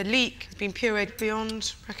 The leek has been pureed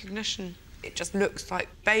beyond recognition. It just looks like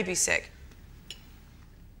baby sick.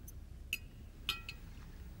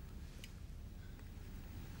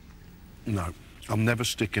 No, I'm never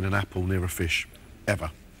sticking an apple near a fish,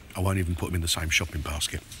 ever. I won't even put them in the same shopping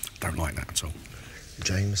basket. Don't like that at all.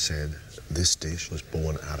 James said this dish was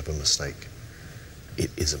born out of a mistake.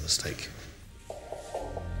 It is a mistake.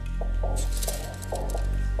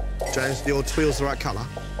 James, your twill's the right colour?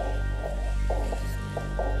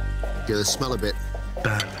 Yeah, they smell a bit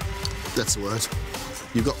bad. That's the word.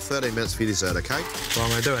 You've got 13 minutes for your dessert, OK? Well,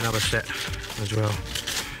 I'm going to do another set as well,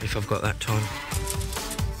 if I've got that time.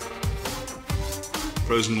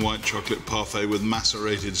 Frozen white chocolate parfait with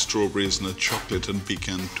macerated strawberries and a chocolate and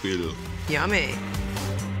pecan tuile. Yummy.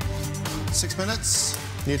 6 minutes.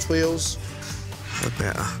 New twills. No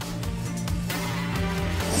better.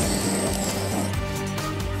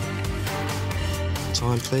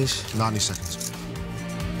 Time, please. 90 seconds.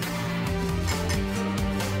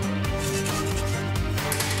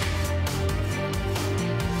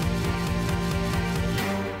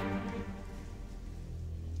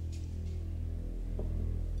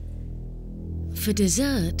 For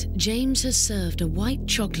dessert, James has served a white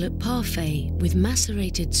chocolate parfait with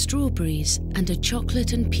macerated strawberries and a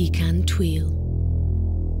chocolate and pecan tuile.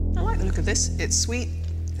 I like the look of this. It's sweet,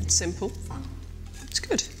 it's simple. It's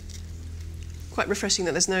good. Quite refreshing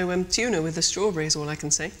that there's no tuna with the strawberry is all I can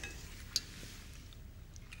say.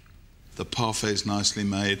 The parfait's nicely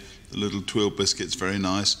made. The little tuile biscuit's very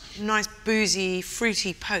nice. Nice, boozy,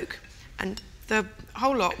 fruity poke. And the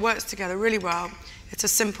whole lot works together really well. It's a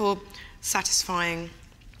simple, satisfying,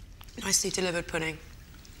 nicely delivered pudding.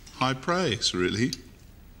 High praise, really.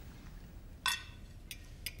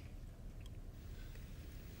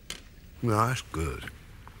 No, that's good.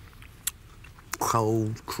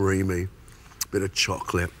 Cold, creamy, bit of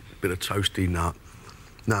chocolate, bit of toasty nut.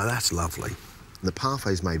 No, that's lovely. The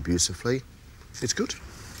parfait's made beautifully. It's good.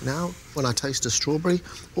 Now, when I taste a strawberry,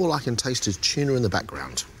 all I can taste is tuna in the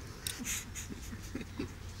background.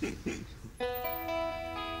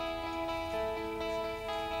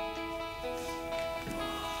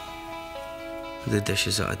 The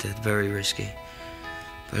dishes that I did, very risky.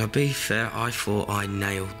 But to be fair, I thought I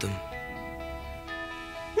nailed them.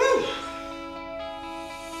 Woo!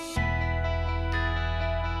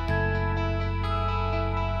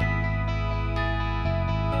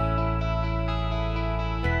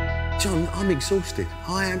 John, I'm exhausted.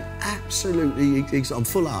 I am absolutely exhausted. I'm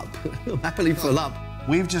full up. I'm happily full up.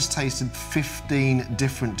 We've just tasted 15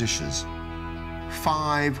 different dishes.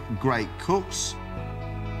 5 great cooks.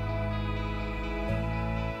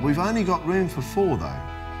 We've only got room for 4, though.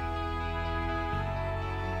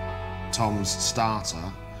 Tom's starter,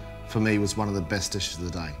 for me, was one of the best dishes of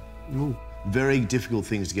the day. Ooh. Very difficult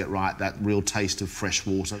things to get right, that real taste of fresh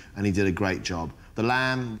water, and he did a great job. The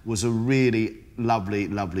lamb was a really lovely,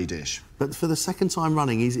 lovely dish. But for the second time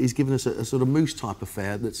running, he's given us a sort of mousse type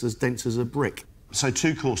affair that's as dense as a brick. So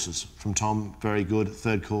 2 courses from Tom, very good.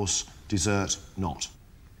 3rd course, dessert, not.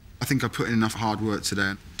 I think I put in enough hard work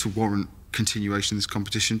today to warrant continuation of this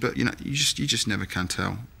competition, but, you know, you just never can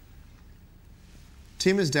tell.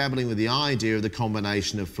 Tim is dabbling with the idea of the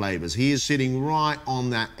combination of flavours. He is sitting right on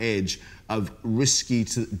that edge of risky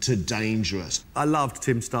to dangerous. I loved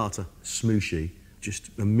Tim's starter, smooshy, just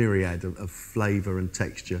a myriad of flavour and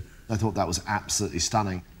texture. I thought that was absolutely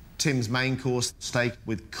stunning. Tim's main course, steak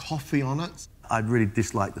with coffee on it. I really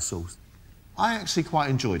disliked the sauce. I actually quite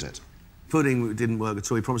enjoyed it. Pudding didn't work at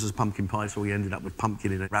all. He promised us pumpkin pie, so we ended up with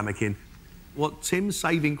pumpkin in a ramekin. What Tim's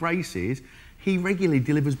saving grace is, he regularly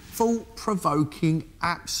delivers thought-provoking,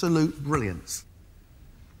 absolute brilliance.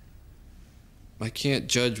 I can't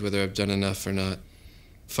judge whether I've done enough or not.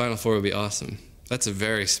 Final 4 would be awesome. That's a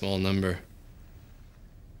very small number.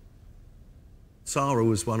 Sarah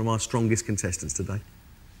was one of my strongest contestants today.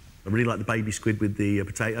 I really liked the baby squid with the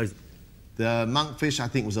potatoes. The monkfish, I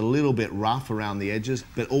think, was a little bit rough around the edges,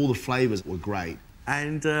 but all the flavours were great.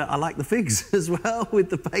 And I liked the figs as well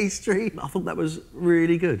with the pastry. I thought that was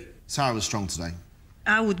really good. Sarah was strong today.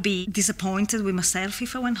 I would be disappointed with myself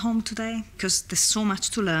if I went home today, because there's so much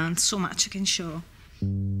to learn, so much I can show.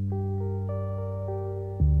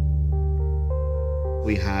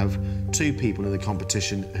 We have 2 people in the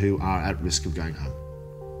competition who are at risk of going home.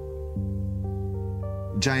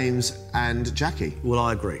 James and Jackie. Well,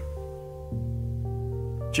 I agree.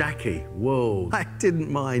 Jackie, whoa. I didn't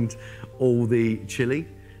mind all the chilli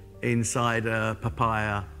inside a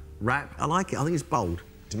papaya wrap. I like it, I think it's bold.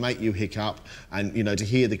 To make you hiccup and, you know, to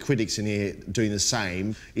hear the critics in here doing the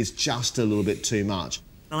same is just a little bit too much.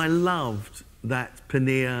 I loved that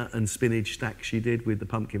paneer and spinach stack she did with the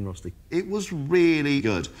pumpkin rosti. It was really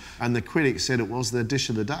good, and the critics said it was their dish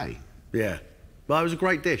of the day. Yeah, well, it was a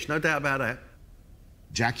great dish, no doubt about that.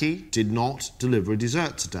 Jackie did not deliver a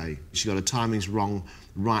dessert today. She got her timings wrong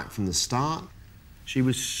right from the start. She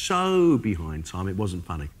was so behind time, it wasn't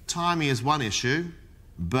funny. Timing is one issue,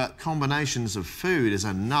 but combinations of food is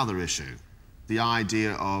another issue. The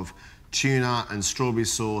idea of tuna and strawberry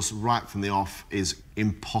sauce right from the off is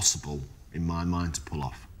impossible in my mind to pull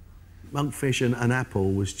off. Monkfish and an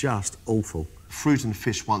apple was just awful. Fruit and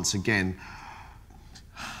fish once again.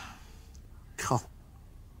 God.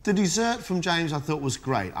 The dessert from James I thought was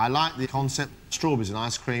great. I like the concept. Strawberries and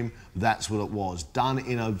ice cream, that's what it was. Done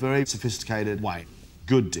in a very sophisticated way.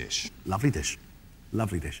 Good dish. Lovely dish.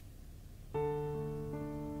 Lovely dish.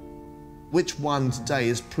 Which one today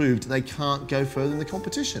has proved they can't go further in the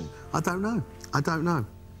competition? I don't know. I don't know.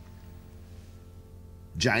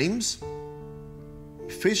 James?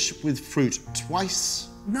 Fish with fruit twice.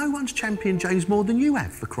 No one's championed James more than you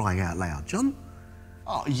have, for crying out loud, John.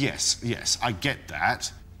 Oh, yes, I get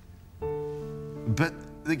that. But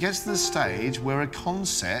it gets to the stage where a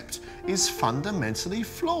concept is fundamentally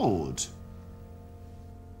flawed.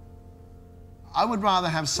 I would rather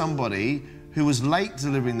have somebody who was late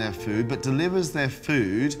delivering their food, but delivers their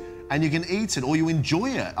food and you can eat it or you enjoy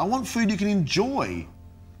it. I want food you can enjoy.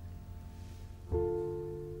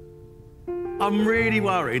 I'm really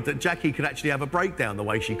worried that Jackie could actually have a breakdown the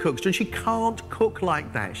way she cooks, and she can't cook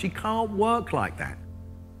like that. She can't work like that.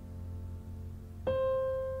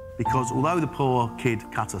 Because although the poor kid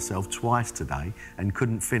cut herself twice today and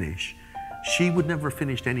couldn't finish, she would never have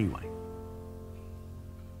finished anyway.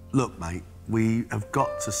 Look, mate, we have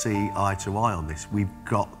got to see eye to eye on this. We've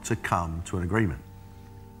got to come to an agreement.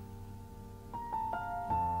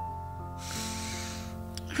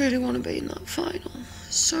 I really want to be in that final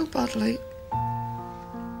so badly.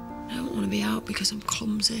 I don't want to be out because I'm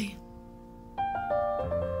clumsy.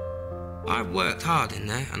 I worked hard in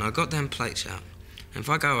there and I got them plates out. And if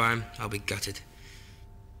I go home, I'll be gutted.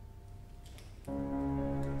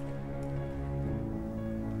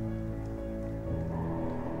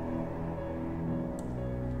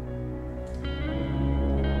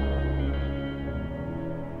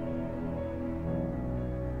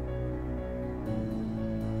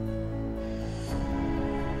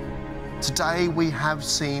 Today we have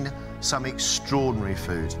seen some extraordinary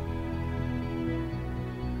food.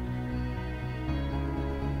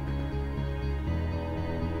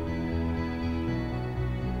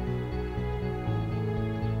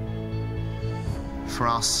 For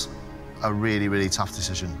us, a really, really tough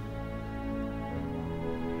decision.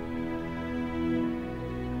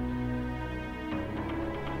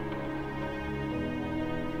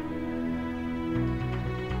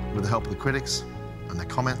 with the help of the critics and their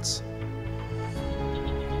comments.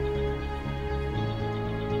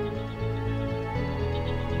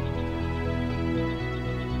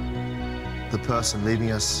 The person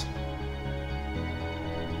leaving us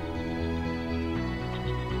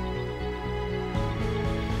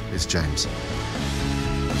is James.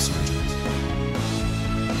 I'm sorry, James.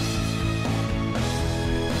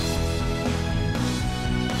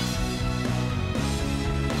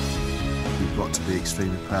 You've got to be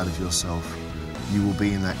extremely proud of yourself. You will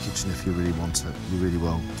be in that kitchen if you really want it. You really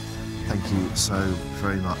will. Thank you so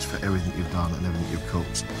very much for everything you've done and everything you've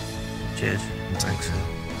cooked. Cheers. And thanks.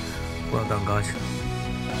 Well done, guys.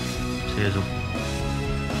 Sizzle.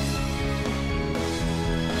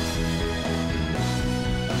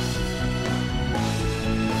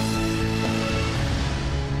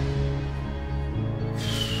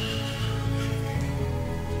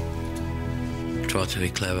 Tried to be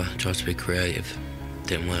clever, tried to be creative.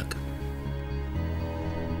 Didn't work.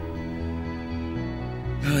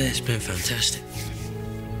 Oh, yeah, it's been fantastic.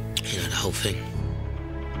 You know, the whole thing.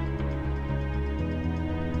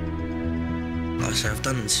 Like I say, I've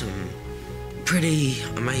done some pretty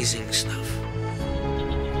amazing stuff.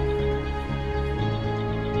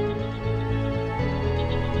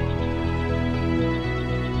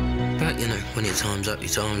 But, you know, when your time's up, your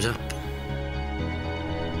time's up.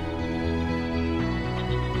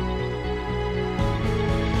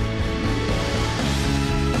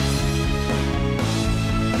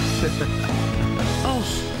 Oh,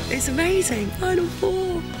 it's amazing. Final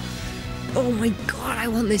four. Oh my God, I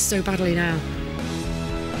want this so badly now.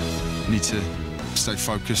 I need to stay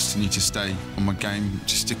focused, I need to stay on my game,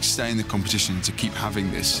 just to stay in the competition, to keep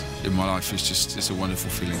having this in my life is just, it's a wonderful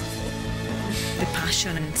feeling. The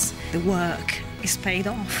passion and the work is paid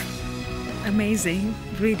off. Amazing,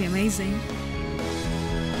 really amazing.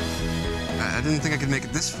 I didn't think I could make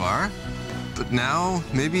it this far, but now,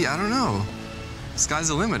 maybe, I don't know. Sky's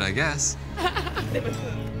the limit, I guess.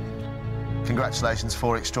 Congratulations,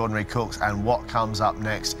 4 extraordinary cooks, and what comes up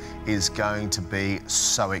next is going to be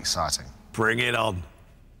so exciting. Bring it on.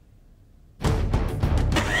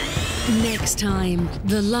 Next time,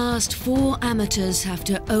 the last 4 amateurs have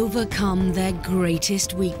to overcome their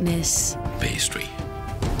greatest weakness. Pastry.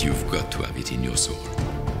 You've got to have it in your soul.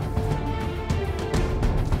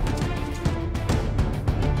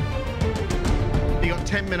 You got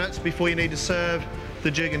 10 minutes before you need to serve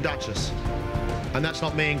the Duke and Duchess. And that's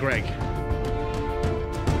not me and Greg.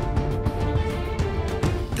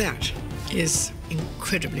 That is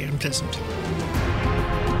incredibly unpleasant.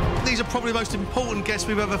 These are probably the most important guests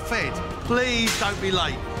we've ever fed. Please don't be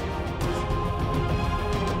late.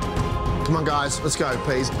 Come on, guys, let's go,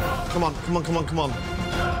 please. Come on, come on, come on, come on.